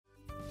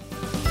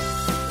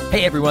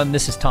Hey everyone,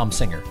 this is Tom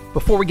Singer.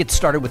 Before we get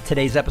started with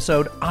today's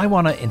episode, I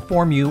want to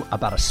inform you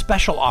about a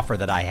special offer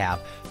that I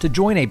have to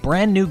join a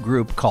brand new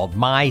group called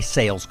My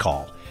Sales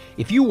Call.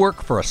 If you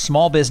work for a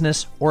small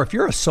business or if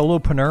you're a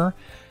solopreneur,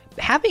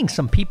 having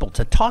some people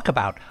to talk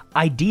about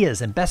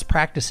ideas and best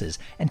practices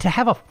and to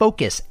have a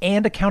focus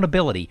and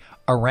accountability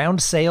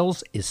around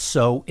sales is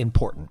so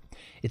important.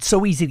 It's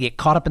so easy to get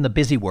caught up in the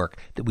busy work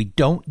that we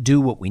don't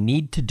do what we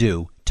need to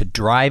do to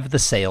drive the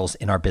sales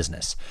in our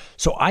business.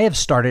 So I have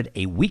started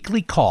a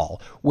weekly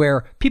call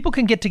where people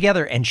can get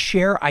together and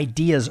share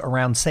ideas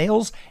around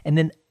sales and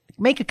then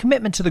make a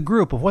commitment to the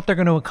group of what they're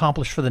going to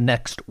accomplish for the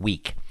next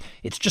week.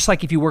 It's just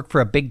like if you work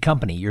for a big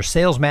company, your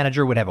sales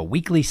manager would have a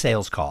weekly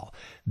sales call.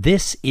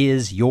 This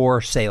is your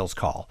sales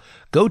call.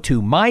 Go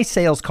to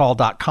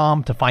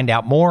mysalescall.com to find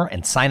out more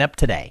and sign up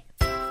today.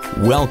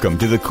 Welcome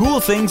to the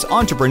Cool Things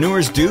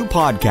Entrepreneurs Do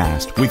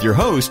podcast with your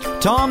host,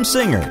 Tom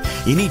Singer.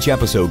 In each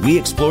episode, we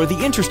explore the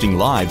interesting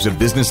lives of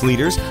business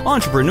leaders,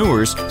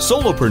 entrepreneurs,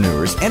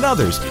 solopreneurs, and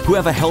others who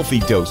have a healthy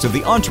dose of the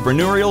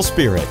entrepreneurial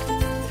spirit.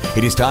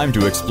 It is time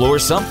to explore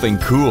something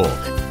cool.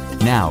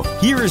 Now,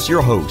 here is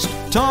your host,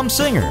 Tom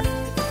Singer.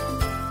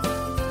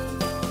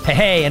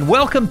 Hey, and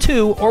welcome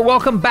to, or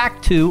welcome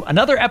back to,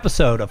 another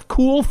episode of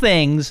Cool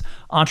Things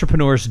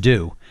Entrepreneurs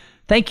Do.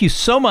 Thank you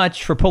so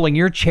much for pulling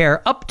your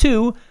chair up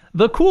to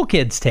the cool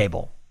kids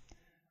table.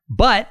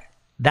 But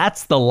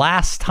that's the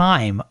last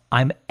time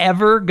I'm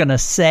ever going to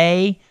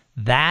say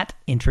that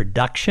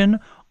introduction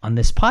on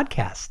this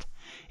podcast.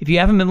 If you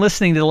haven't been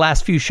listening to the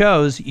last few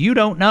shows, you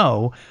don't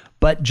know,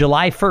 but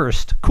July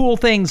 1st, Cool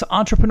Things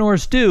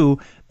Entrepreneurs Do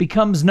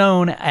becomes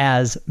known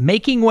as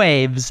Making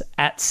Waves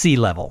at Sea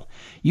Level.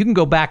 You can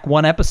go back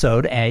one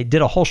episode, and I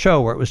did a whole show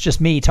where it was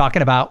just me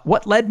talking about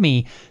what led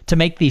me to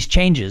make these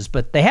changes,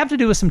 but they have to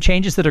do with some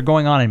changes that are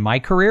going on in my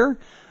career.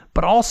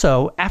 But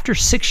also, after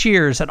 6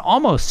 years and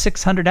almost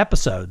 600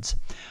 episodes,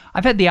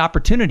 I've had the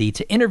opportunity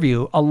to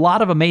interview a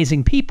lot of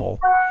amazing people.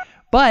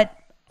 But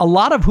a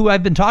lot of who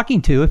I've been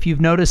talking to, if you've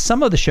noticed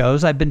some of the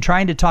shows, I've been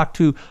trying to talk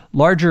to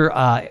larger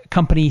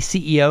company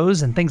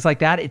CEOs and things like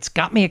that. It's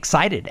got me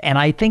excited. And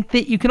I think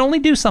that you can only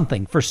do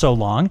something for so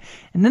long.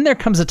 And then there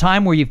comes a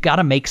time where you've got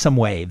to make some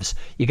waves.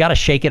 You got to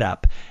shake it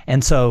up.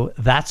 And so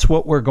that's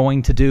what we're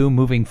going to do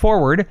moving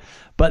forward.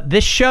 But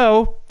this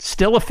show,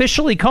 still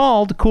officially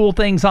called Cool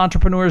Things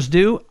Entrepreneurs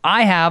Do,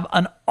 I have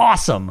an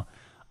awesome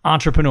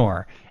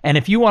entrepreneur. And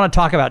if you want to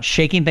talk about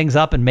shaking things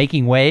up and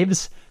making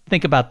waves,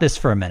 think about this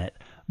for a minute.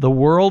 The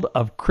world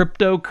of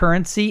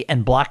cryptocurrency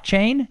and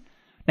blockchain.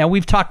 Now,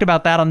 we've talked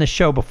about that on this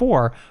show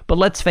before, but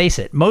let's face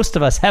it, most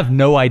of us have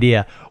no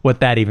idea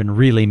what that even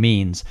really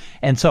means.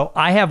 And so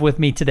I have with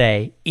me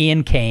today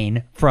Ian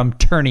Kane from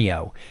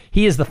Turnio.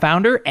 He is the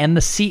founder and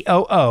the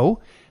COO.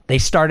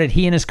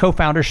 He and his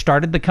co-founder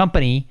started the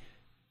company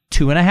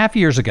 2.5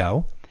 years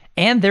ago,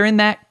 and they're in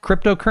that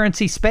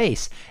cryptocurrency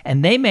space.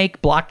 And they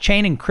make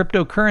blockchain and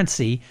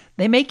cryptocurrency,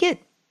 they make it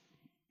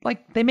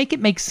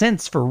make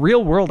sense for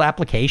real world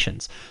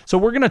applications. So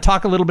we're going to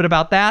talk a little bit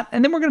about that.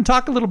 And then we're going to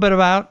talk a little bit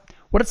about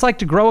what it's like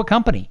to grow a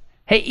company.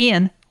 Hey,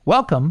 Ian,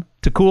 welcome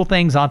to Cool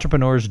Things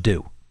Entrepreneurs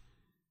Do.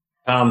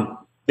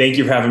 Thank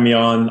you for having me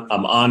on.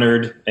 I'm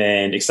honored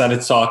and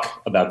excited to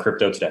talk about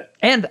crypto today.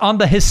 And on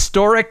the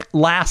historic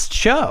last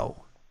show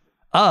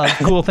of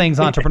Cool Things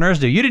Entrepreneurs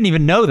Do. You didn't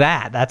even know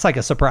that. That's like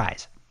a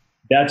surprise.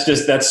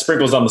 That's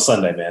sprinkles on the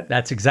Sunday, man.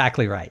 That's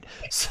exactly right.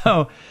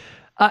 So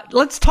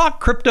let's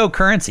talk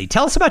cryptocurrency.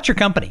 Tell us about your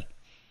company.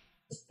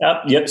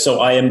 Yep. So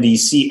I am the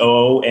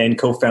COO and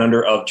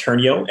co-founder of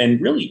Turnio.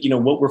 And really,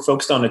 what we're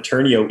focused on at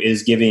Turnio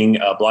is giving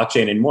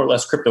blockchain and more or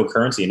less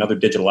cryptocurrency and other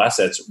digital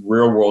assets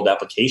real world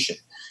application.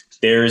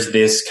 There's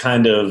this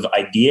kind of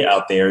idea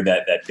out there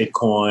that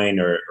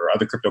Bitcoin or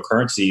other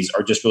cryptocurrencies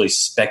are just really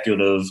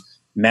speculative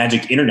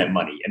magic internet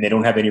money and they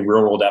don't have any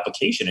real world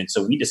application. And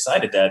so we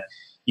decided that,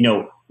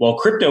 while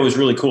crypto is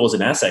really cool as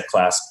an asset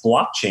class,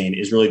 blockchain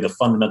is really the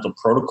fundamental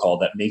protocol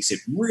that makes it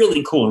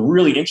really cool and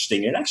really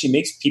interesting. It actually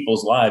makes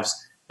people's lives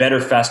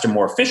better, faster,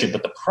 more efficient.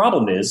 But the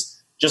problem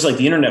is, just like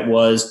the internet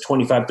was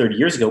 25, 30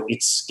 years ago,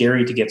 it's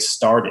scary to get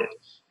started.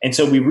 And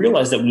so we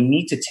realized that we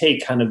need to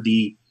take kind of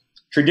the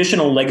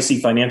traditional legacy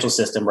financial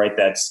system, right?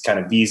 That's kind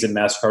of Visa,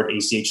 MasterCard,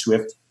 ACH,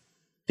 SWIFT,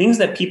 things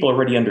that people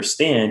already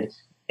understand,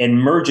 and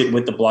merge it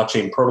with the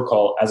blockchain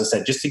protocol, as I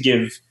said, just to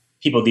give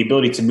people the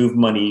ability to move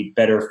money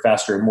better,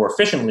 faster, and more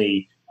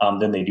efficiently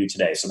than they do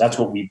today. So that's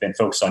what we've been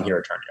focused on here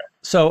at Turnio.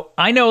 So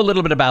I know a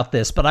little bit about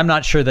this, but I'm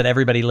not sure that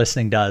everybody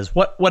listening does.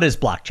 What is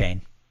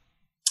blockchain?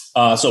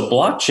 So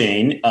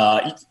blockchain,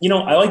 I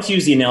like to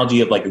use the analogy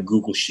of like a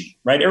Google Sheet,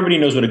 right? Everybody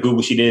knows what a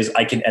Google Sheet is.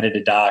 I can edit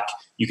a doc,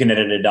 you can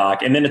edit a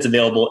doc, and then it's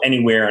available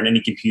anywhere on any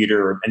computer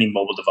or any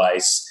mobile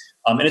device.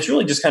 And it's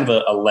really just kind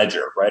of a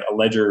ledger, right? A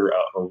ledger,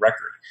 a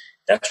record.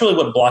 That's really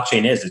what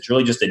blockchain is. It's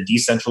really just a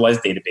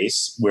decentralized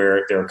database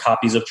where there are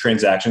copies of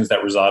transactions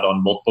that reside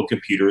on multiple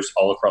computers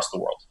all across the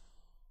world.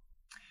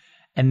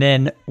 And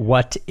then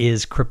what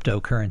is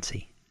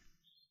cryptocurrency?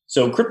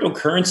 So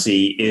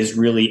cryptocurrency is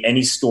really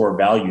any store of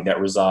value that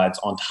resides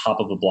on top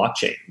of a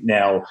blockchain.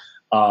 Now,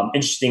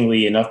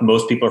 Interestingly enough,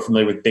 most people are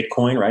familiar with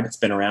Bitcoin, right? It's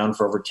been around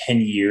for over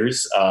 10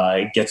 years.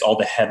 It gets all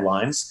the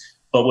headlines.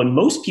 But what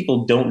most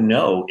people don't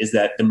know is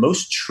that the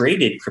most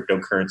traded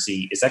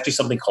cryptocurrency is actually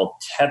something called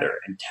Tether.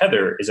 And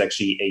Tether is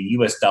actually a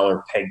US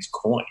dollar pegged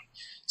coin.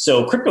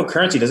 So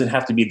cryptocurrency doesn't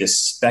have to be this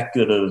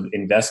speculative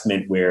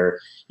investment where,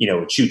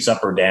 it shoots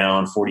up or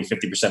down 40,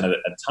 50% of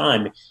the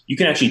time. You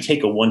can actually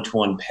take a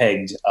one-to-one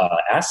pegged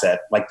asset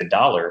like the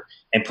dollar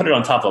and put it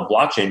on top of a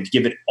blockchain to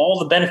give it all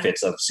the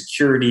benefits of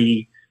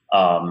security,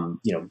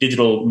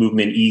 digital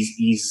movement,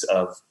 ease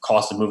of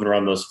cost of moving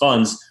around those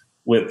funds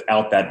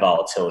without that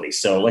volatility.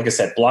 So like I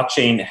said,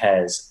 blockchain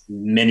has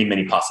many,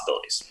 many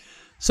possibilities.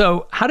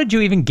 So how did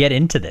you even get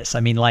into this?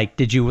 I mean,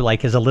 did you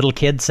as a little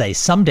kid say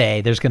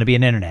someday there's going to be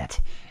an internet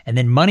and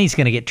then money's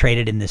going to get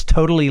traded in this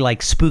totally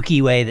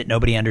spooky way that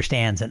nobody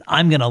understands and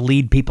I'm going to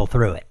lead people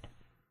through it?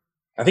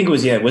 I think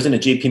wasn't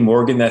it JP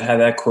Morgan that had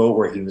that quote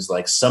where he was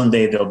like,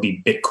 someday there'll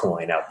be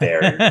Bitcoin out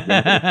there.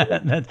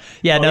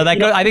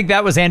 I think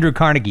that was Andrew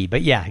Carnegie,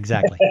 but yeah,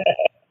 exactly.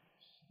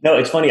 No,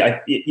 it's funny.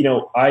 I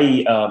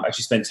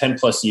actually spent 10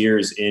 plus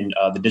years in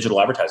the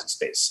digital advertising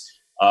space.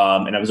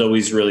 And I was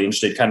always really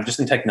interested kind of just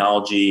in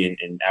technology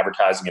and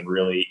advertising. And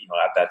really,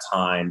 at that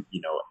time,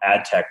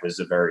 ad tech was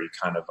a very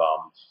kind of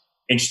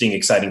interesting,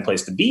 exciting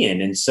place to be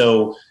in. And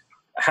so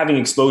having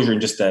exposure in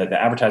just the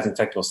advertising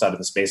technical side of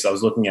the space, I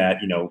was looking at,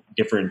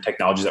 different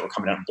technologies that were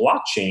coming out in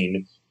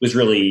blockchain was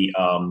really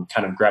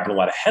kind of grabbing a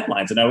lot of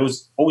headlines. And I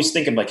was always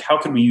thinking how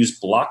could we use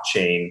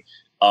blockchain,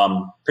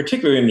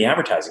 particularly in the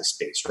advertising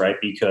space, right?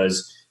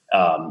 Because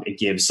it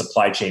gives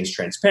supply chains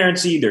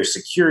transparency, there's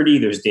security,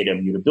 there's data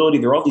immutability,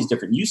 there are all these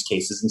different use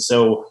cases. And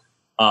so,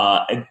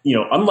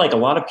 unlike a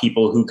lot of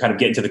people who kind of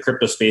get into the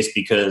crypto space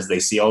because they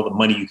see all the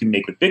money you can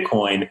make with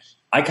Bitcoin,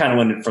 I kind of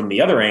went from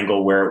the other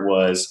angle where it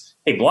was,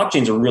 hey,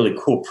 blockchain's a really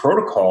cool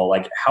protocol.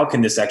 How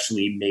can this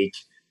actually make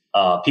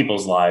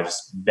people's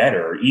lives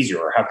better or easier,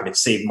 or how can it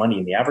save money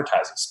in the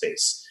advertising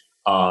space?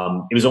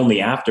 It was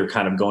only after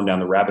kind of going down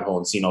the rabbit hole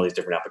and seeing all these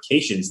different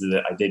applications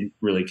that I didn't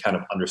really kind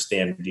of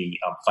understand the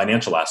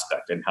financial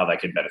aspect and how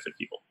that could benefit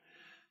people.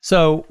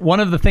 So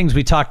one of the things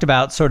we talked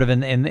about sort of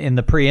in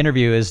the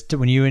pre-interview is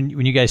when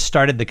you guys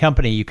started the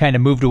company, you kind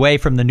of moved away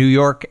from the New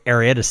York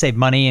area to save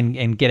money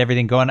and get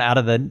everything going out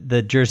of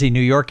the Jersey,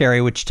 New York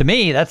area, which to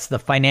me, that's the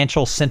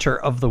financial center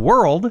of the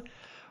world.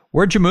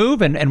 Where'd you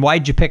move and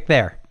why'd you pick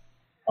there?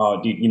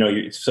 Oh, dude,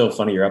 it's so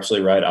funny. You're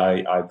absolutely right.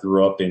 I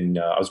grew up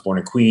I was born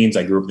in Queens.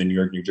 I grew up in the New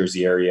York, New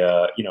Jersey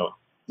area.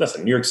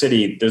 Listen, New York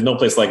City, there's no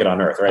place like it on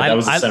earth, right? That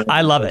was the center.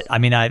 I love it. I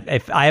mean,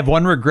 if I have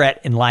one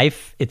regret in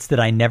life, it's that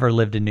I never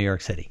lived in New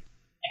York City.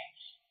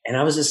 And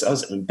I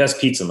was best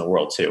pizza in the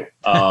world too.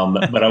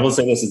 But I will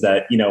say this is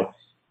that,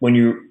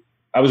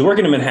 I was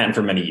working in Manhattan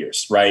for many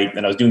years, right?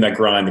 And I was doing that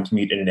grind, the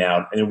commute in and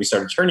out. And then we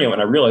started Turnio,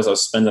 and I realized I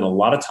was spending a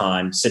lot of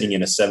time sitting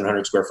in a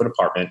 700 square foot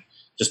apartment,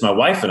 just my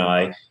wife and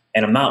I,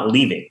 and I'm not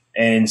leaving.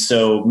 And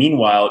so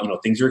meanwhile,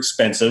 things are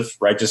expensive,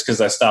 right? Just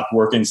because I stopped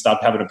working,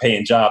 stopped having a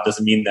paying job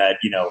doesn't mean that,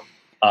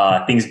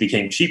 things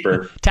became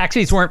cheaper.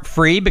 Taxis weren't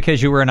free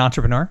because you were an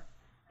entrepreneur?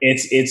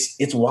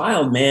 It's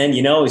wild, man.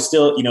 It's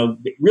still,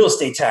 real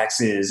estate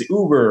taxes,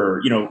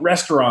 Uber,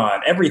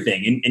 restaurant,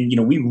 everything.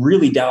 And we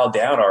really dialed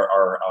down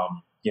our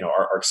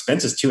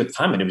expenses too at the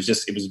time. And it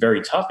was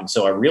very tough. And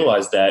so I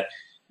realized that,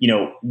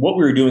 what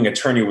we were doing at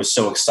Turnio was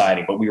so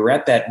exciting, but we were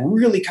at that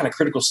really kind of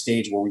critical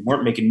stage where we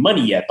weren't making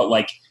money yet. But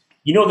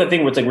that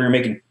thing where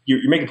it's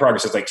you're making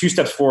progress. It's 2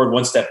 steps forward,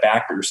 1 step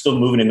back, but you're still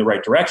moving in the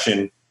right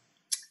direction.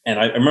 And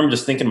I remember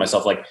just thinking to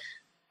myself,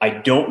 I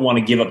don't want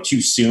to give up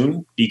too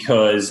soon,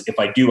 because if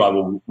I do, I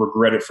will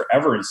regret it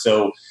forever. And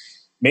so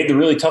made the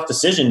really tough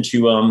decision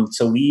to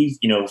leave,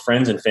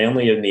 friends and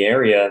family in the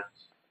area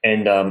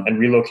and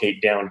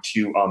relocate down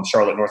to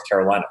Charlotte, North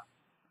Carolina.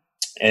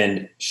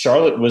 And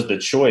Charlotte was the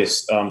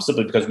choice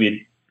simply because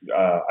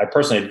I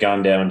personally had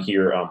gone down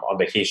here on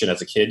vacation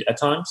as a kid at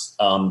times.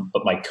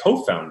 But my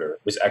co-founder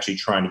was actually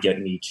trying to get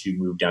me to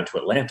move down to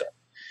Atlanta.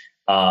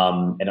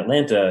 And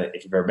Atlanta,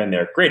 if you've ever been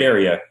there, great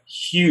area,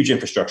 huge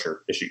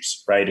infrastructure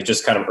issues, right? It's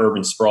just kind of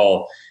urban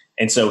sprawl.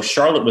 And so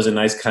Charlotte was a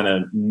nice kind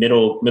of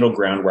middle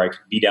ground where I could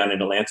be down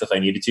in Atlanta if I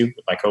needed to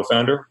with my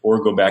co-founder,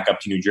 or go back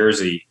up to New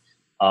Jersey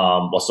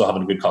while still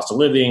having a good cost of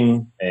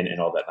living and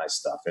all that nice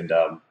stuff. And,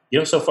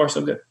 so far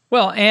so good.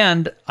 Well,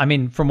 and I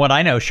mean, from what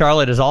I know,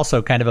 Charlotte is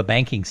also kind of a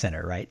banking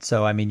center, right?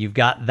 So, I mean, you've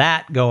got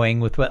that going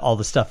with all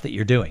the stuff that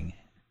you're doing.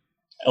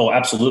 Oh,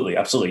 absolutely.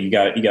 Absolutely. You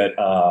got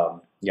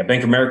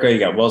Bank of America, you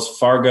got Wells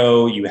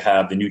Fargo, you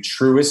have the new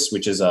Truist,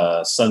 which is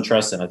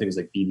SunTrust, and I think it's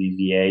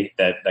BBVA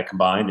that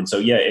combined. And so,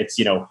 it's,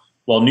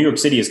 while New York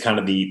City is kind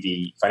of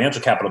the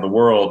financial capital of the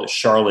world,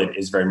 Charlotte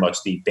is very much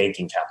the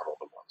banking capital of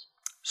the world.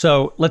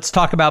 So let's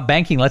talk about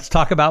banking. Let's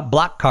talk about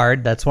Block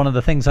Card. That's one of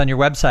the things on your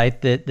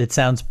website that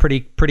sounds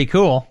pretty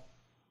cool.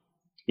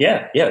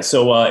 Yeah.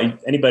 So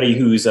anybody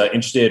who's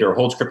interested or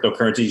holds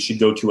cryptocurrency, you should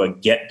go to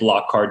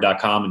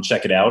getblockcard.com and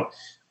check it out.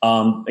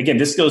 Again,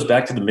 this goes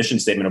back to the mission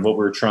statement of what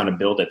we were trying to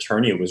build at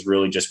Turnio, was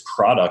really just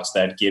products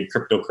that give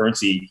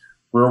cryptocurrency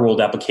real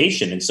world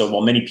application. And so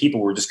while many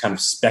people were just kind of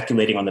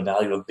speculating on the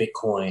value of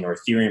Bitcoin or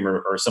Ethereum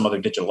or some other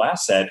digital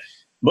asset,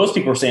 most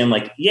people were saying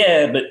like,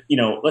 yeah, but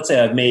let's say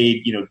I've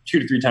made 2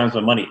 to 3 times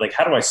my money. Like,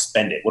 how do I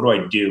spend it? What do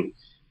I do?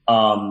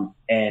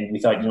 And we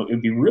thought, it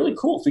would be really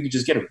cool if we could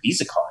just get a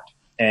Visa card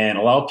and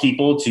allow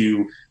people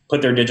to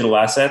put their digital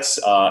assets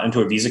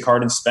into a Visa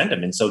card and spend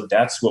them. And so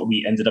that's what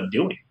we ended up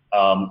doing.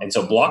 And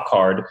so Block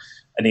Card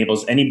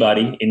enables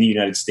anybody in the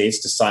United States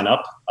to sign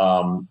up.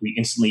 We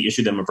instantly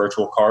issue them a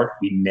virtual card.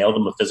 We mail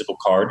them a physical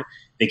card.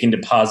 They can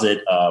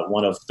deposit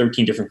one of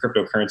 13 different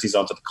cryptocurrencies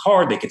onto the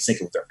card. They can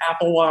sync it with their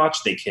Apple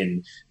Watch. They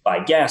can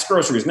buy gas,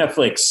 groceries,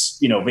 Netflix,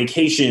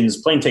 vacations,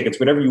 plane tickets,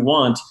 whatever you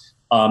want,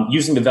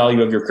 using the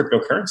value of your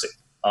cryptocurrency.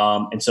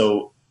 And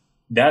so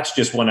that's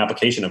just one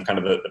application of kind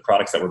of the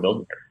products that we're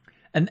building here.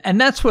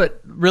 And that's what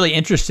really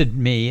interested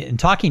me in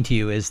talking to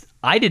you is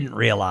I didn't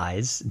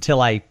realize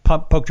until I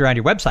poked around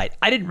your website,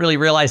 I didn't really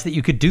realize that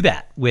you could do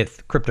that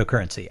with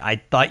cryptocurrency. I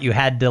thought you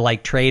had to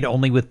like trade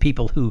only with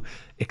people who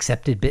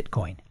accepted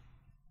Bitcoin.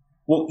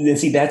 Well, then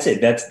see, that's it.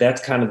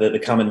 That's kind of the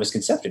common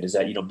misconception is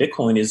that,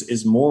 Bitcoin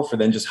is more for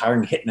than just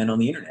hiring hitmen on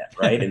the internet,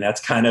 right? And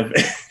that's kind of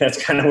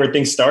where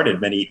things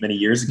started many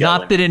years ago.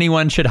 Not that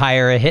anyone should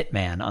hire a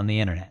hitman on the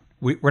internet.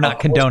 We're not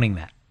condoning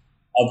that.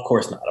 Of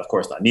course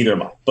not. Neither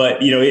am I.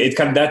 But it's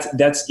kind of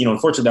that's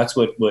unfortunately that's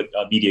what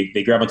media,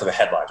 they grab onto the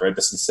headlines, right?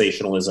 The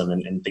sensationalism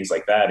and things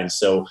like that. And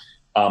so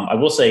I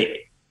will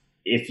say,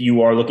 if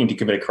you are looking to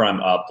commit a crime,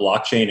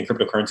 blockchain and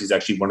cryptocurrency is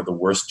actually one of the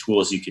worst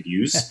tools you could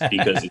use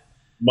because it's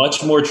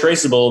much more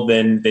traceable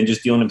than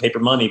just dealing in paper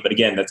money. But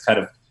again, that's kind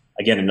of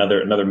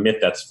another myth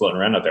that's floating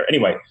around out there.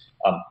 Anyway,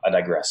 I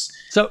digress.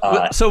 So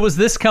was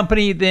this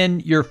company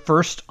then your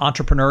first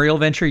entrepreneurial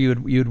venture?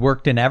 You'd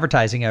worked in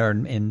advertising or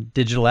in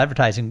digital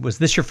advertising. Was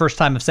this your first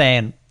time of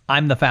saying,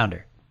 I'm the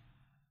founder?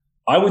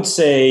 I would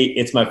say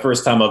it's my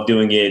first time of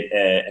doing it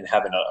and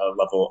having a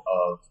level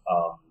of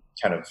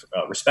kind of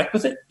respect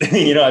with it.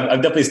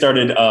 I've definitely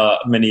started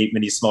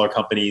many smaller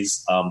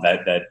companies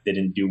that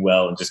didn't do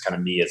well, and just kind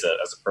of me as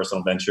a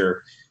personal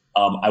venture.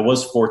 I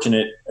was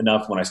fortunate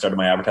enough when I started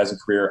my advertising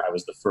career, I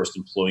was the first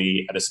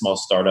employee at a small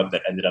startup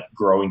that ended up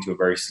growing to a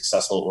very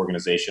successful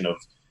organization of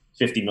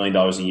 $50 million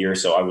a year.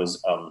 So I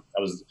was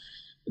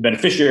the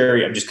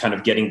beneficiary of just kind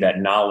of getting that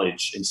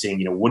knowledge and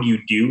seeing, what do you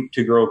do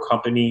to grow a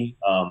company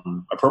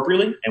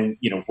appropriately? And,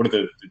 what are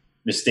the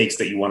mistakes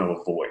that you want to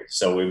avoid?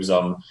 So it was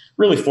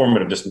really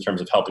formative just in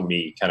terms of helping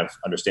me kind of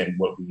understand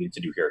what we need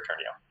to do here at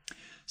Turnio.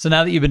 So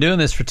now that you've been doing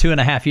this for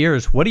 2.5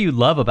 years, what do you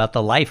love about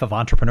the life of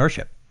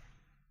entrepreneurship?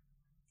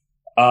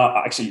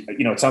 Actually,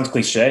 it sounds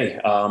cliche,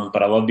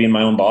 but I love being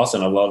my own boss,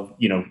 and I love,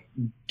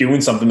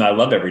 doing something that I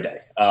love every day.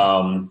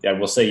 I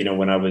will say,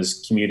 when I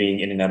was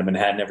commuting in and out of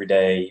Manhattan every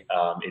day,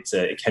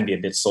 it can be a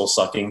bit soul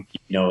sucking,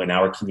 an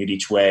hour commute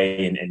each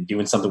way and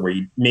doing something where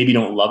you maybe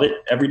don't love it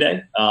every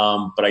day.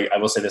 But I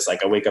will say this,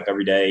 like I wake up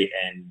every day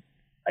and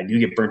I do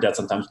get burnt out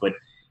sometimes, but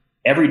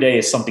every day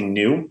is something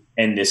new.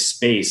 And this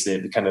space,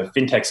 the kind of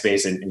fintech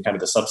space and kind of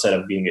the subset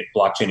of being at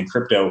blockchain and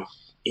crypto,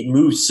 it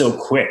moves so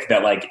quick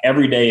that like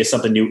every day is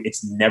something new.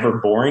 It's never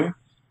boring.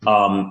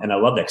 And I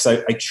love that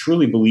because I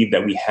truly believe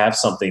that we have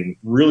something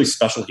really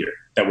special here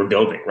that we're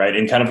building, right?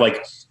 And kind of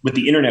like what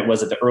the internet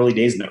was at the early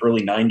days in the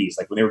early 90s,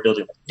 like when they were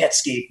building like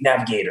Netscape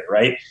Navigator,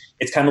 right?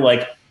 It's kind of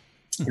like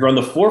you're on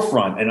the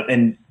forefront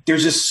and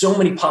there's just so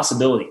many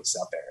possibilities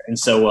out there. And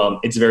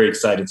so it's very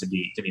exciting to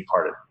be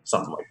part of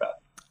something like that.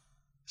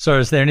 So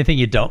is there anything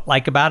you don't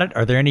like about it?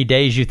 Are there any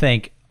days you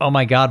think, oh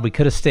my God, we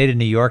could have stayed in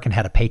New York and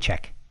had a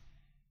paycheck?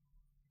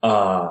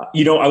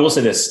 I will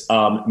say this,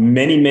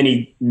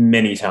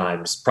 many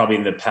times, probably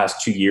in the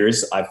past 2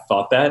 years, I've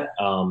thought that,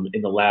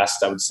 in the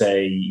last, I would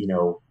say,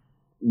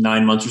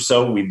 9 months or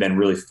so, we've been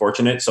really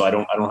fortunate. So I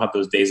don't have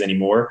those days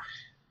anymore.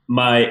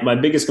 My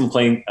biggest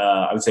complaint,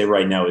 I would say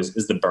right now is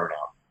the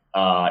burnout.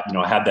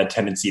 I have that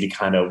tendency to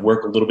kind of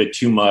work a little bit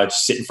too much,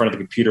 sit in front of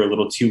the computer a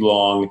little too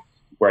long,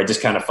 where I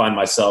just kind of find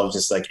myself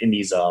just like in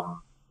these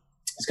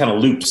kind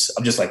of loops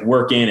of just like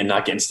working and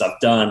not getting stuff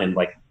done. And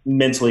like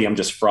mentally I'm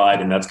just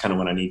fried. And that's kind of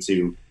when I need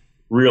to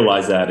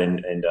realize that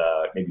and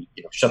maybe,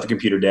 shut the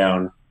computer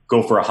down,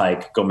 go for a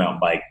hike, go mountain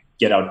bike,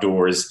 get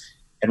outdoors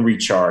and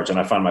recharge. And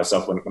I find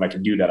myself when I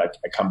can do that,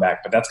 I come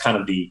back. But that's kind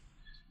of the,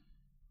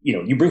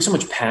 you bring so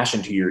much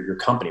passion to your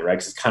company, right?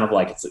 Because it's kind of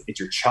like it's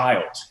your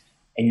child.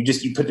 And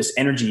you put this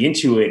energy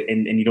into it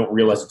and you don't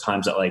realize at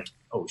times that like,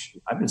 oh,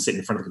 I've been sitting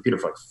in front of the computer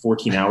for like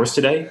 14 hours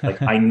today.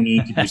 Like I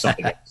need to do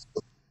something else.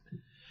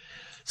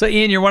 So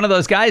Ian, you're one of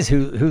those guys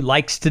who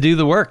likes to do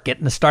the work,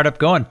 getting the startup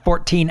going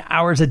 14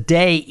 hours a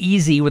day,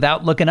 easy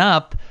without looking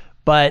up,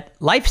 but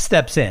life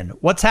steps in.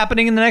 What's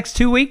happening in the next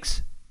 2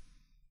 weeks?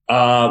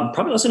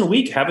 Probably less than a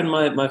week, having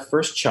my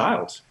first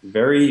child.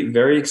 Very,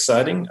 very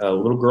exciting. A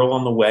little girl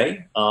on the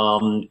way.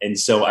 And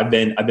so I've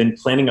been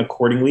planning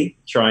accordingly,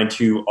 trying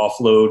to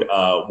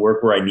offload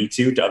work where I need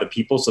to other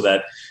people so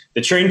that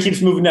the train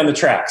keeps moving down the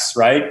tracks,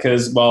 right?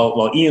 Because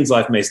while Ian's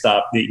life may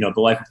stop, the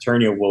life of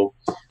Turnio will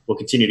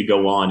continue to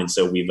go on. And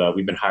so we've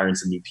been hiring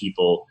some new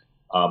people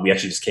We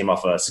actually just came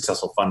off a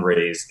successful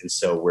fundraise. And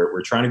so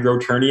we're trying to grow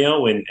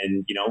Turnio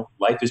and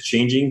life is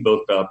changing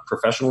both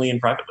professionally and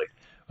privately.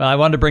 Well, I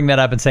wanted to bring that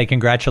up and say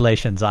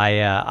congratulations.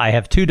 I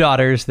have two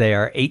daughters. They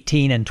are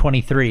 18 and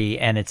 23,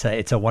 and it's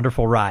a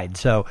wonderful ride.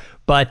 So,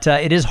 but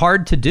it is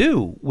hard to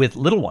do with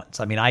little ones.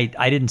 I mean,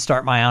 I didn't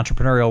start my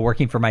entrepreneurial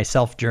working for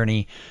myself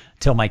journey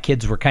till my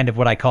kids were kind of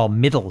what I call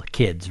middle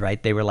kids,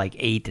 right? They were like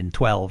 8 and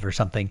 12 or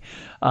something.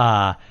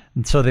 And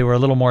so they were a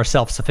little more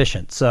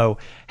self-sufficient. So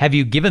have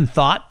you given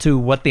thought to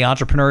what the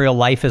entrepreneurial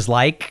life is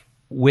like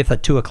with a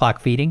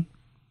 2:00 feeding?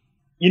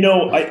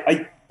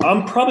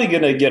 I'm probably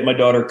going to get my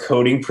daughter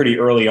coding pretty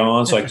early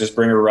on, so I can just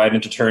bring her right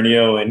into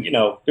Turnio. And,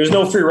 there's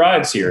no free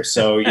rides here.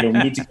 So, we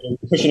need to go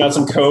pushing out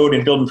some code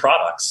and building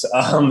products.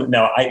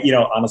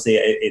 Honestly,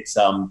 it's,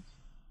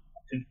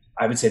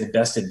 I would say the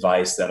best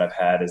advice that I've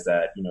had is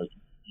that,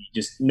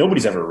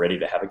 nobody's ever ready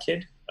to have a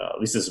kid. At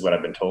least this is what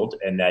I've been told.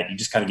 And that you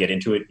just kind of get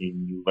into it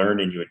and you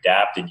learn and you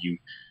adapt and you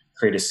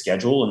create a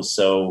schedule. And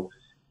so,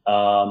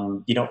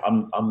 I'm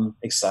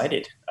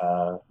excited,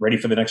 ready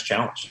for the next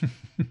challenge.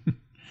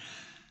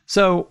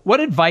 So what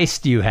advice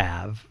do you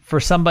have for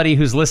somebody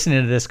who's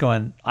listening to this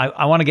going,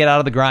 I want to get out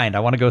of the grind.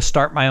 I want to go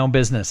start my own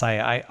business.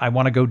 I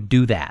want to go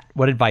do that.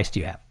 What advice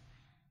do you have?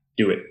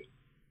 Do it.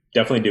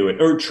 Definitely do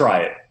it or try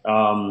it.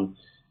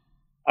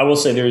 I will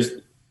say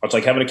it's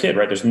like having a kid,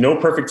 right? There's no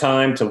perfect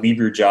time to leave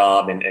your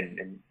job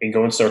and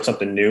go and start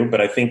something new.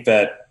 But I think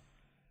that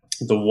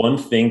the one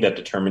thing that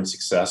determines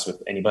success with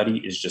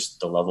anybody is just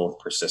the level of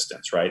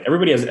persistence, right?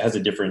 Everybody has a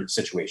different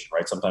situation,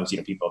 right? Sometimes,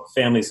 people have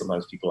families.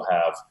 Sometimes people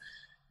have,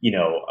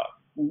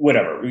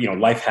 whatever,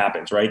 life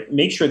happens, right?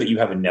 Make sure that you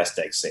have a nest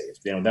egg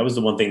saved. That was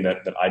the one thing that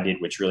I did,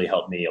 which really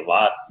helped me a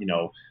lot.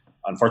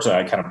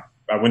 Unfortunately,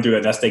 I went through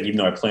that nest egg, even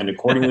though I planned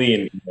accordingly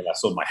and I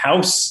sold my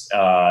house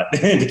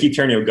to keep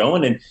Turnio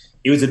going. And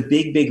it was a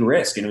big, big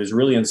risk. And it was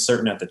really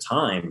uncertain at the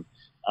time.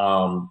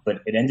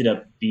 But it ended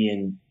up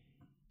being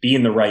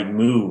the right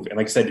move. And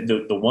like I said,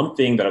 the one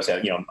thing that I was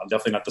saying, I'm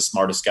definitely not the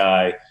smartest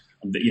guy.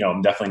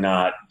 I'm definitely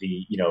not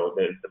the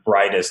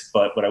brightest,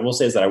 but what I will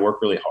say is that I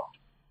work really hard.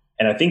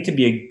 And I think to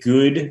be a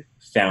good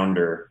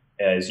founder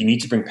is you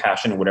need to bring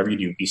passion in whatever you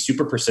do, be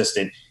super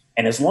persistent.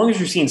 And as long as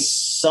you're seeing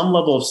some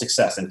level of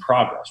success and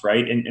progress,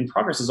 right? And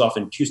progress is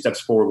often 2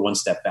 steps forward, 1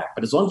 step back.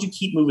 But as long as you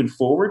keep moving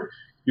forward,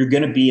 you're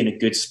going to be in a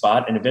good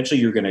spot. And eventually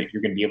you're going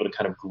to be able to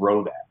kind of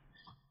grow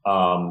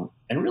that.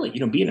 And really,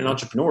 being an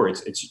entrepreneur,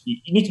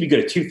 you need to be good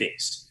at 2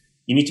 things.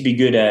 You need to be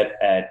good at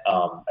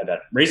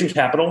raising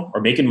capital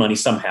or making money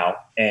somehow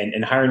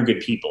and hiring good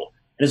people.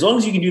 And as long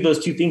as you can do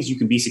those 2 things, you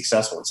can be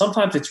successful. And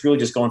sometimes it's really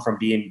just going from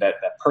being that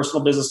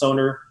personal business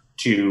owner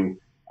to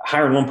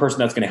hiring one person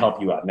that's going to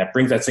help you out. And that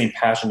brings that same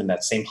passion and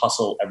that same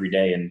hustle every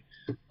day. And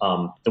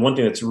the one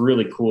thing that's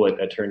really cool at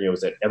Turnio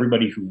is that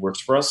everybody who works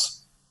for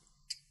us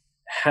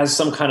has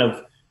some kind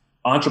of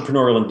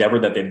entrepreneurial endeavor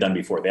that they've done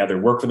before. They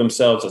either work for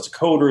themselves as a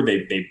coder,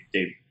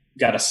 they've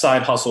got a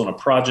side hustle in a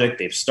project,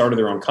 they've started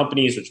their own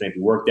companies, which maybe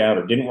worked out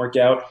or didn't work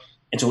out.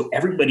 And so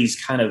everybody's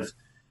kind of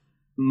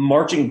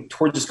marching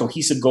towards this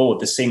cohesive goal with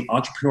the same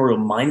entrepreneurial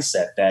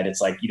mindset that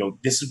it's like,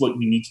 this is what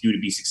we need to do to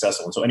be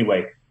successful. And so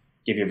anyway,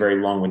 give you a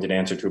very long-winded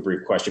answer to a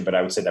brief question, but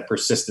I would say that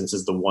persistence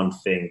is the one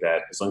thing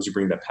that as long as you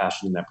bring that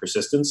passion and that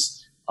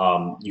persistence,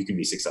 you can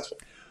be successful.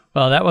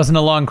 Well, that wasn't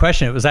a long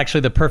question. It was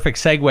actually the perfect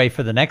segue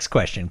for the next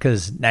question,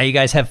 because now you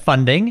guys have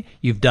funding.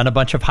 You've done a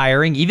bunch of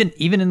hiring.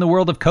 Even in the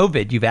world of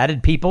COVID, you've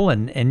added people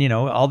and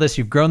all this.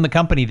 You've grown the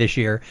company this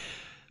year.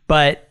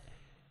 But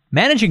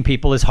managing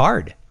people is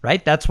hard,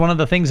 right? That's one of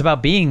the things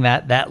about being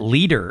that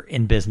leader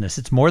in business.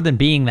 It's more than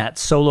being that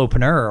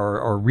solopreneur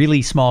or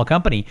really small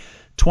company.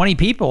 20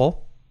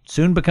 people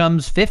soon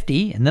becomes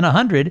 50 and then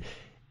 100.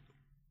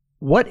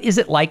 What is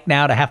it like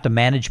now to have to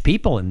manage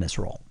people in this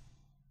role?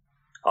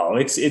 Oh,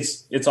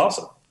 it's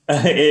awesome.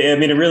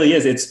 It really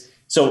is.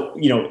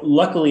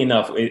 Luckily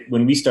enough,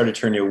 when we started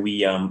Turnio,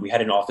 we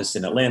had an office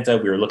in Atlanta.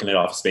 We were looking at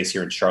office space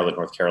here in Charlotte,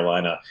 North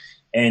Carolina.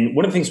 And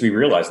one of the things we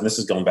realized, and this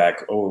is going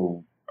back,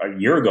 a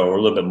year ago or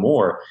a little bit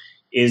more,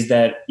 is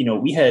that,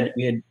 we had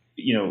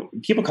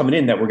people coming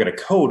in that were going to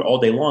code all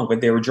day long, but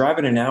they were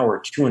driving an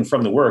hour to and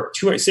from the work,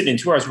 sitting in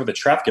 2 hours worth of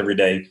traffic every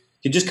day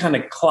to just kind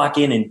of clock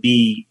in and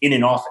be in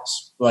an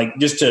office, like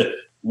just to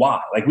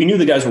why? Like we knew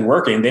the guys were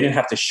working. They didn't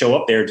have to show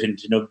up there to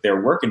know that they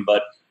were working,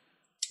 but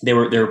they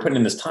were putting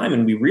in this time.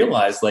 And we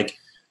realized like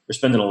we're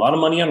spending a lot of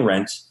money on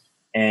rent,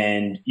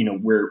 and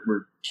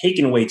we're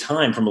taking away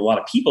time from a lot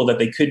of people that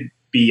they could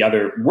be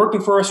either working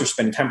for us or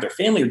spending time with their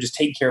family or just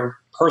taking care of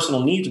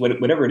personal needs,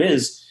 whatever it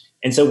is.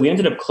 And so we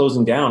ended up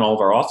closing down all of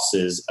our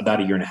offices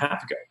about a year and a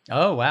half ago.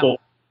 Oh, wow. Well,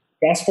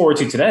 fast forward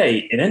to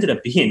today, it ended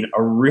up being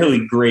a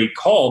really great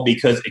call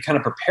because it kind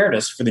of prepared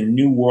us for the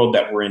new world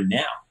that we're in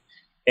now.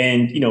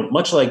 And,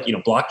 much like,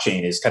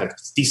 blockchain is kind of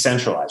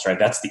decentralized, right?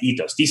 That's the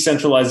ethos.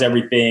 Decentralize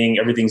everything.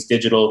 Everything's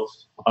digital.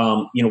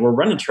 We're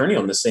running Turnio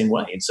in the same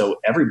way. And so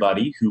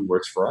everybody who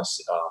works for us,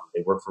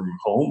 they work from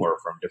home or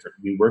from different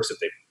WeWorks if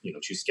they,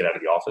 choose to get out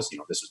of the office.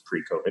 This was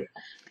pre-COVID.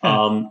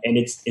 And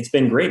it's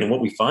been great. And what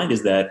we find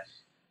is that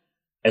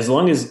as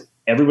long as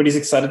everybody's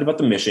excited about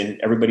the mission.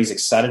 Everybody's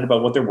excited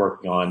about what they're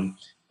working on.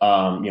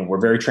 We're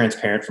very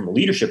transparent from a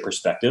leadership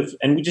perspective,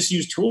 and we just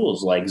use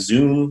tools like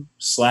Zoom,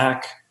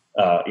 Slack,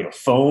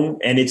 phone,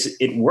 and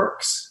it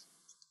works.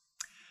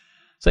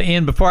 So,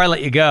 Ian, before I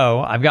let you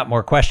go, I've got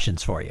more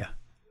questions for you.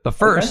 But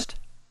first,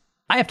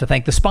 I have to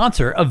thank the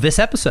sponsor of this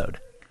episode.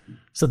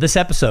 So this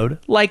episode,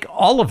 like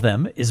all of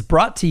them, is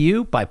brought to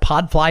you by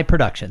Podfly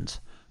Productions.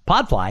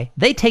 Podfly,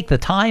 they take the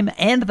time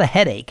and the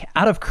headache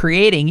out of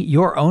creating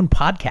your own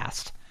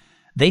podcast.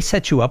 They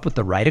set you up with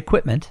the right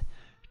equipment,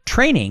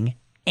 training,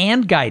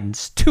 and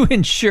guidance to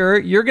ensure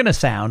you're going to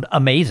sound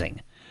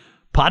amazing.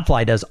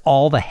 Podfly does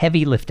all the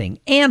heavy lifting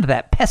and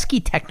that pesky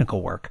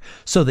technical work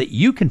so that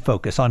you can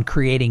focus on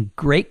creating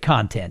great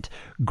content,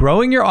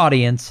 growing your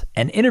audience,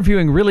 and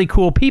interviewing really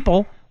cool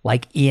people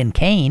like Ian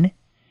Kane.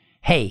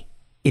 Hey,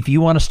 if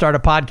you want to start a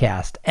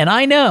podcast, and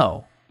I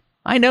know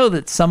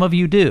that some of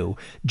you do,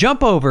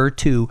 jump over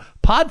to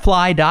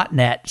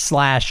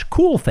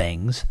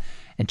podfly.net/coolthings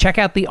and check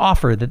out the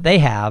offer that they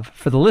have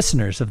for the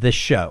listeners of this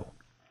show.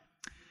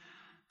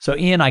 So,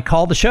 Ian, I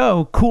call the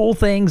show Cool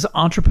Things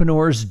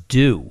Entrepreneurs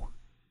Do.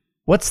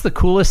 What's the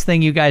coolest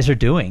thing you guys are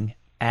doing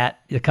at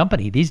the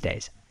company these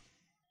days?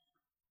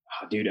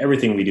 Oh, dude,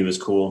 everything we do is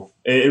cool.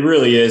 It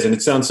really is. And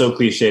it sounds so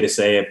cliche to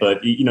say it,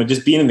 but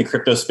just being in the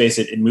crypto space,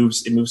 it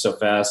moves so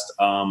fast.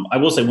 I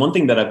will say one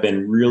thing that I've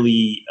been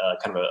really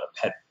kind of a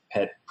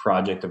pet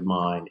project of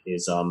mine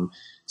is,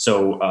 as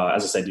I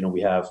said,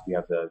 we have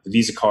the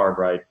Visa card,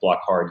 right?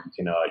 Block card.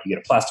 You get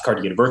a plastic card,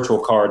 you get a virtual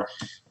card.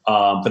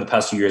 For the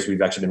past 2 years,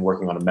 we've actually been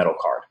working on a metal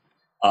card.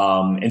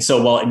 And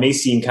so while it may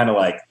seem kind of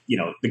like,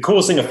 the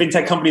coolest thing a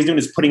fintech company is doing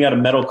is putting out a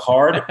metal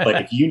card,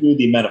 but if you knew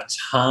the amount of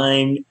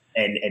time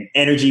and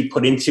energy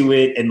put into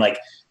it, and like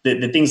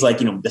the things like,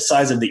 the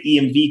size of the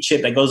EMV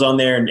chip that goes on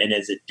there, and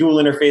is it dual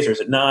interface or is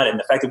it not? And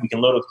the fact that we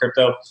can load it with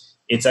crypto,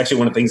 it's actually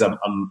one of the things I'm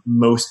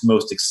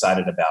most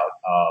excited about.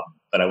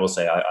 But I will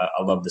say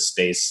I love the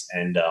space,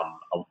 and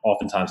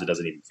oftentimes it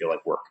doesn't even feel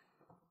like work.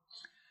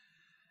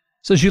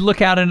 So as you look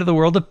out into the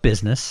world of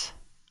business,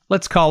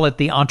 let's call it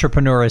the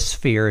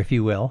entrepreneurosphere, if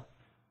you will.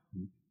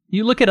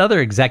 You look at other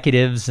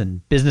executives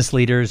and business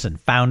leaders and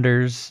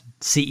founders,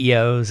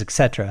 CEOs,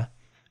 etc.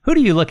 Who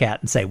do you look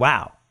at and say,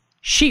 wow,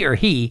 she or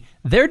he,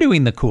 they're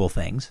doing the cool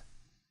things?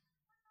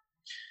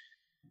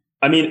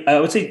 I mean, I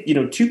would say,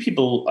 two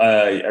people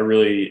I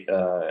really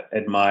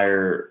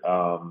admire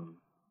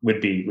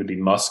would be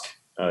Musk,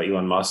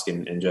 Elon Musk,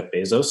 and Jeff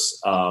Bezos,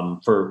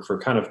 for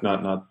kind of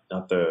not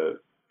the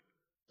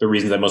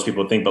reasons that most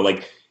people think, but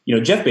like,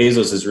 Jeff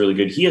Bezos is really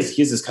good. He has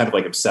this kind of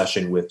like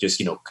obsession with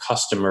just,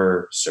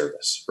 customer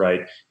service,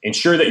 right?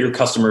 Ensure that your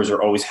customers are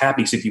always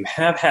happy. So if you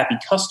have happy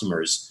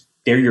customers,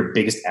 they're your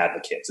biggest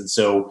advocates. And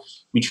so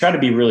we try to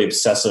be really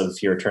obsessive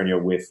here at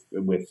Turnio with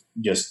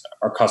just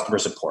our customer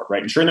support,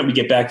 right? Ensuring that we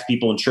get back to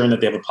people, ensuring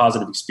that they have a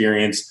positive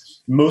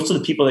experience. Most of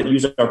the people that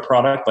use our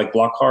product, like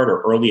Block Card,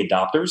 are early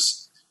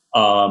adopters.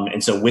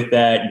 And so with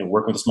that,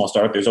 working with a small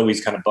startup, there's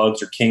always kind of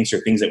bugs or kinks or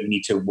things that we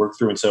need to work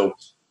through. And so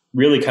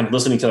really kind of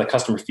listening to that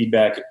customer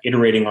feedback,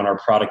 iterating on our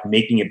product,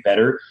 making it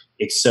better,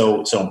 it's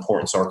so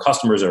important. So our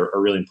customers are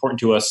really important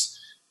to us.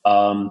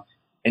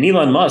 And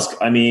Elon Musk,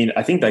 I mean,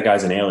 I think that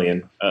guy's an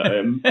alien,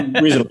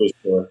 reasonably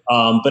sure.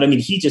 But I mean,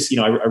 he just,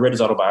 I read his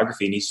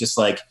autobiography, and he's just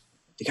like,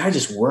 the guy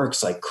just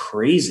works like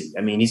crazy.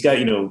 I mean, he's got,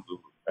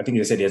 I think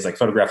they said he has like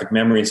photographic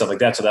memory and stuff like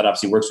that. So that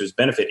obviously works to his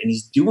benefit, and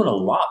he's doing a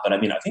lot. But I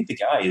mean, I think the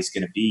guy is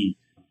going to be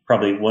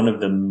probably one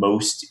of the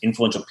most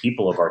influential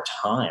people of our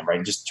time,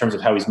 right? Just in terms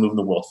of how he's moving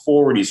the world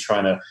forward. He's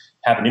trying to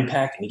have an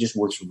impact, and he just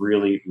works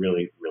really,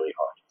 really, really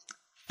hard.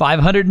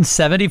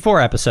 574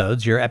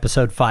 episodes. You're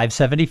episode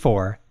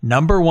 574.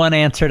 Number one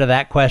answer to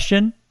that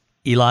question,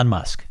 Elon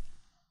Musk.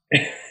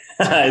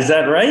 Is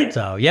that right?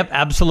 So, yep,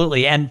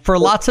 absolutely. And for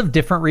lots of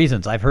different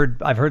reasons. I've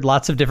heard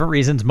lots of different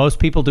reasons. Most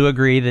people do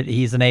agree that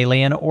he's an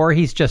alien or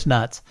he's just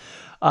nuts.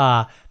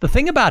 The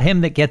thing about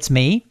him that gets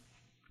me,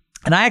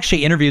 and I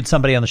actually interviewed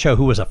somebody on the show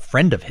who was a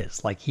friend of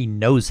his, like he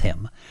knows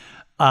him.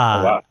 Oh,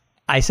 wow.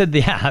 I said,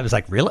 yeah, I was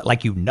like, really?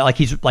 Like, like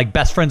he's like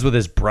best friends with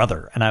his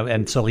brother.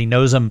 And so he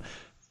knows him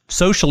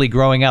socially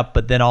growing up,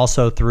 but then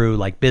also through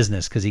like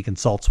business, because he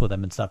consults with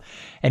him and stuff.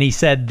 And he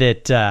said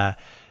that,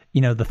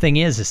 the thing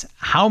is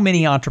how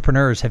many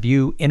entrepreneurs have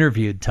you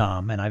interviewed,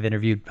 Tom? And I've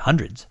interviewed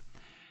hundreds,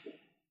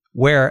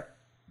 where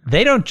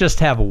they don't just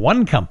have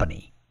one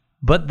company,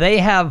 but they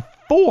have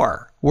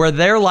four, where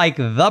they're like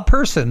the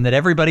person that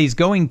everybody's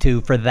going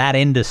to for that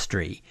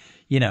industry.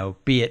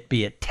 Be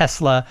it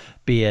Tesla,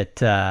 be it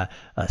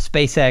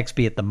SpaceX,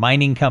 be it the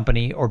mining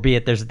company, or be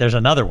it there's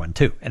another one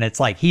too. And it's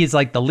like he's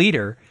like the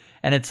leader,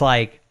 and it's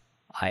like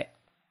I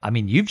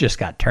mean, you've just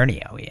got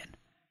Turnio, Ian.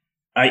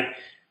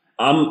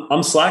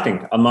 I'm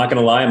slacking. I'm not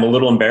going to lie. I'm a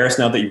little embarrassed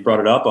now that you brought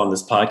it up on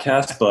this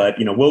podcast, but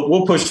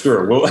we'll push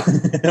through.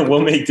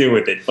 We'll make do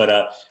with it. But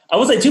I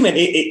will say too, man,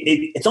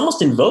 it's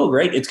almost in vogue,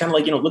 right? It's kind of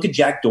like, look at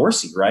Jack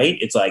Dorsey, right?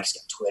 It's like he's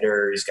got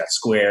Twitter, he's got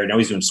Square, now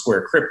he's doing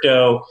Square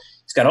Crypto.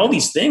 He's got all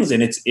these things,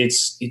 and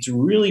it's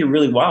really,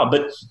 really wild.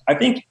 But I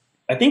think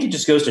it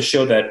just goes to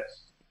show that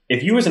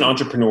if you as an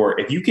entrepreneur,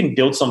 if you can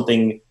build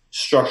something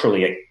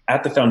structurally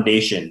at the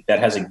foundation that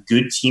has a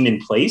good team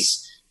in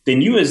place, then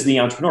you as the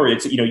entrepreneur,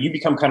 it's, you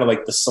become kind of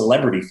like the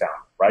celebrity founder,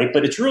 right?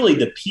 But it's really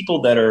the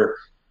people that are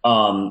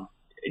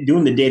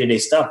doing the day-to-day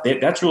stuff.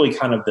 That's really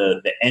kind of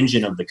the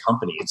engine of the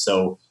company. And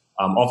so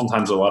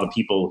oftentimes a lot of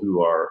people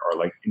who are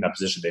like in that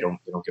position, they don't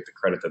get the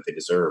credit that they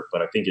deserve.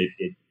 But I think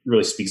it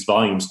really speaks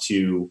volumes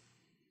to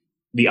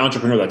the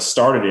entrepreneur that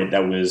started it,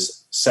 that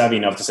was savvy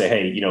enough to say,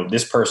 hey,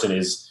 this person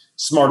is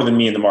smarter than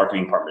me in the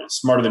marketing department,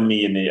 smarter than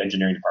me in the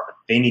engineering department.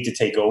 They need to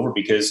take over,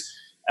 because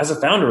as a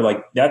founder,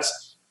 like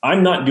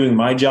I'm not doing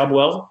my job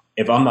well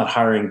if I'm not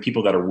hiring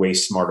people that are way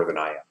smarter than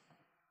I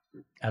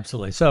am.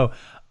 Absolutely. So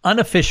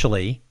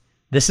unofficially,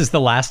 this is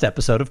the last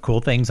episode of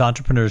Cool Things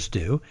Entrepreneurs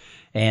Do.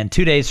 And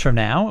 2 days from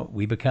now,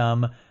 we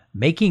become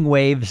Making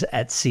Waves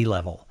at Sea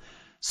Level.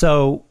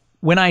 So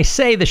when I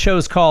say the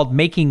show's called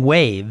Making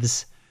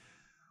Waves,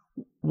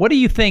 what do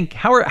you think?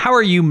 How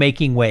are you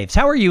making waves?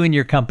 How are you and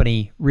your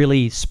company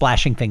really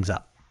splashing things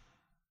up?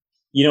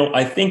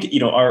 I think,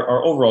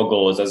 our overall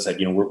goal is, as I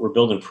said, we're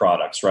building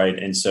products, right?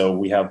 And so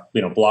we have,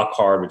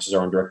 BlockCard, which is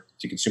our direct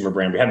to consumer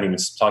brand. We haven't even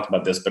talked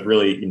about this, but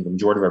really the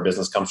majority of our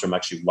business comes from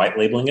actually white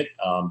labeling it,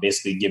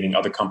 basically giving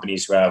other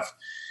companies who have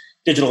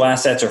digital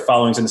assets or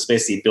followings in the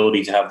space the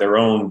ability to have their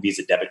own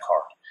Visa debit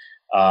card.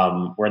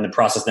 We're in the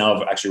process now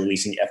of actually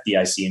releasing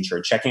FDIC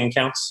insured checking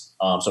accounts.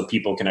 So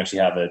people can actually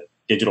have a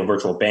digital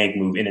virtual bank,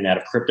 move in and out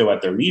of crypto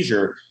at their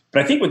leisure.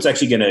 But I think what's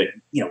actually going to,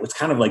 it's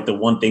kind of like the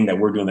one thing that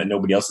we're doing that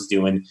nobody else is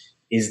doing,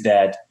 is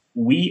that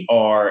we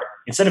are,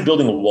 instead of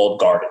building a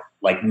walled garden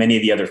like many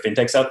of the other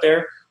fintechs out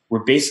there,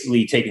 we're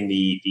basically taking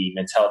the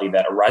mentality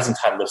that a rising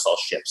tide lifts all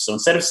ships. So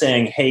instead of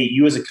saying, hey,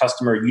 you as a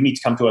customer, you need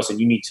to come to us and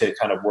you need to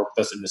kind of work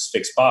with us in this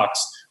fixed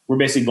box, we're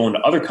basically going to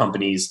other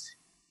companies,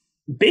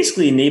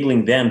 basically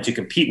enabling them to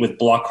compete with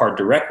BlockCard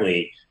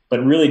directly,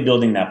 but really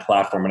building that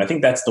platform. And I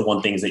think that's the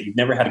one thing, is that you've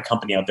never had a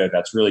company out there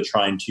that's really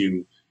trying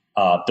to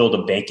build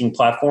a banking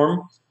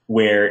platform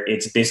where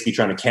it's basically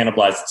trying to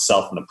cannibalize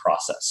itself in the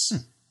process.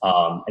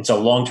 And so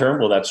long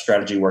term, will that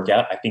strategy work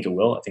out? I think it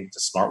will. I think it's a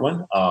smart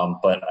one.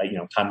 But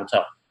time will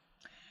tell.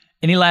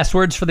 Any last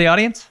words for the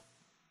audience?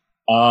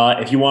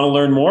 If you want to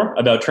learn more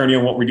about Turnio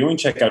and what we're doing,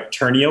 check out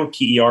Turnio,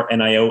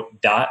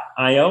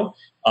 TERNIO.io.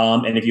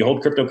 And if you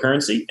hold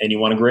cryptocurrency and you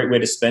want a great way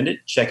to spend it,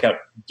 check out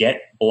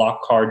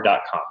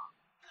getblockcard.com.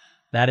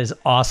 That is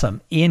awesome.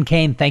 Ian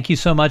Kane, thank you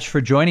so much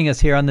for joining us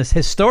here on this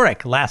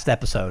historic last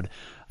episode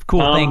of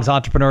Cool Things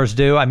Entrepreneurs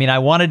Do. I mean, I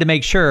wanted to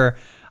make sure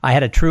I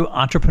had a true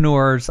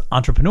entrepreneur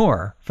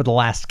for the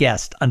last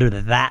guest under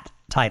that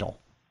title.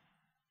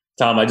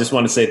 Tom, I just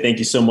want to say thank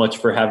you so much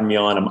for having me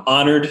on. I'm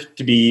honored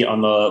to be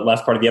on the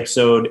last part of the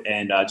episode,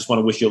 and I just want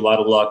to wish you a lot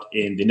of luck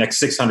in the next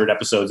 600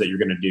 episodes that you're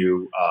going to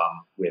do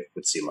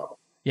with Sea Level.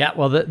 Yeah,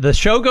 well, the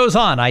show goes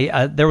on.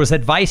 There was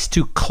advice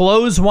to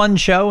close one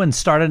show and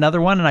start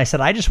another one, and I said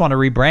I just want to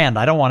rebrand.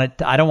 I don't want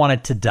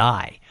it to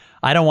die.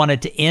 I don't want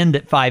it to end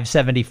at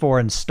 574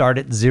 and start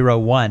at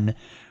 01.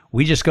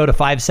 We just go to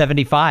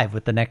 575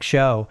 with the next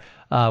show,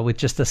 with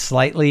just a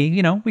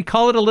slightly, we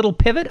call it a little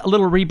pivot, a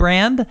little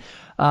rebrand,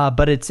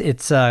 but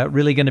it's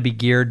really going to be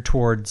geared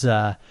towards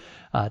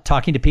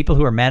talking to people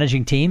who are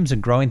managing teams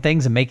and growing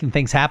things and making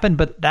things happen.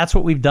 But that's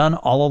what we've done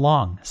all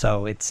along.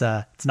 So it's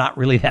not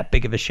really that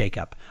big of a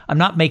shakeup. I'm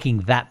not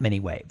making that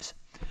many waves.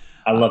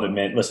 I love it,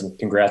 man. Listen,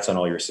 congrats on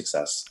all your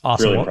success.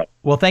 Awesome. Really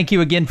well, thank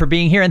you again for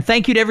being here. And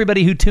thank you to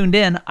everybody who tuned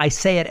in. I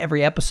say it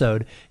every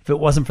episode. If it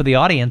wasn't for the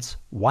audience,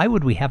 why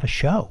would we have a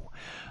show?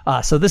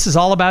 So this is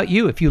all about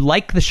you. If you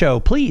like the show,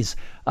 please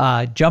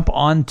jump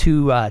on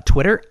to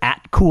Twitter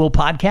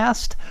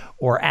 @CoolPodcast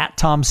or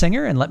 @Tom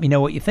Singer and let me know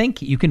what you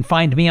think. You can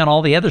find me on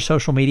all the other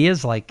social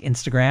medias like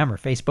Instagram or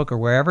Facebook or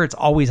wherever. It's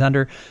always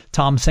under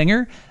Tom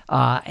Singer.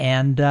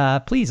 And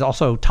please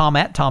also Tom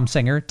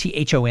 @TomSinger,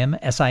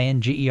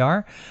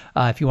 ThomSinger.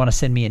 If you want to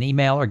send me an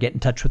email or get in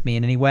touch with me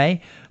in any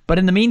way. But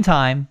in the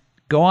meantime,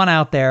 go on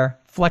out there.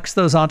 Flex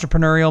those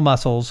entrepreneurial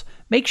muscles.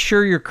 Make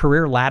sure your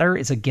career ladder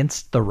is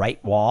against the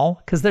right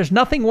wall, because there's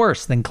nothing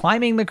worse than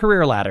climbing the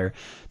career ladder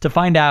to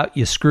find out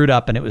you screwed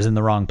up and it was in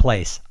the wrong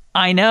place.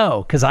 I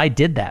know, because I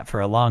did that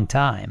for a long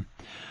time.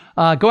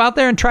 Go out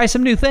there and try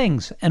some new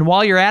things. And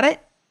while you're at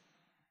it,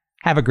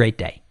 have a great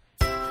day.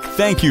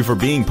 Thank you for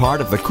being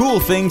part of the Cool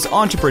Things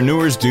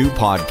Entrepreneurs Do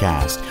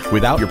podcast.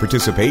 Without your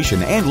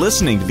participation and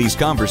listening to these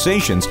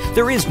conversations,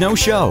 there is no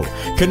show.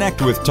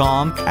 Connect with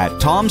Tom at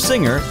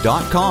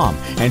TomSinger.com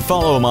and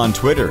follow him on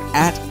Twitter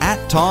at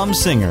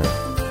TomSinger.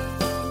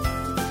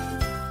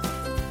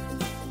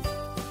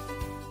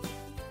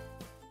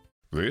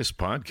 This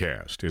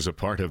podcast is a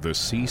part of the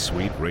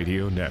C-Suite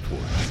Radio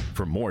Network.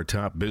 For more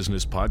top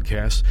business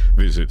podcasts,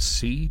 visit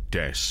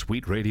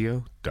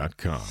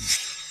c-suiteradio.com.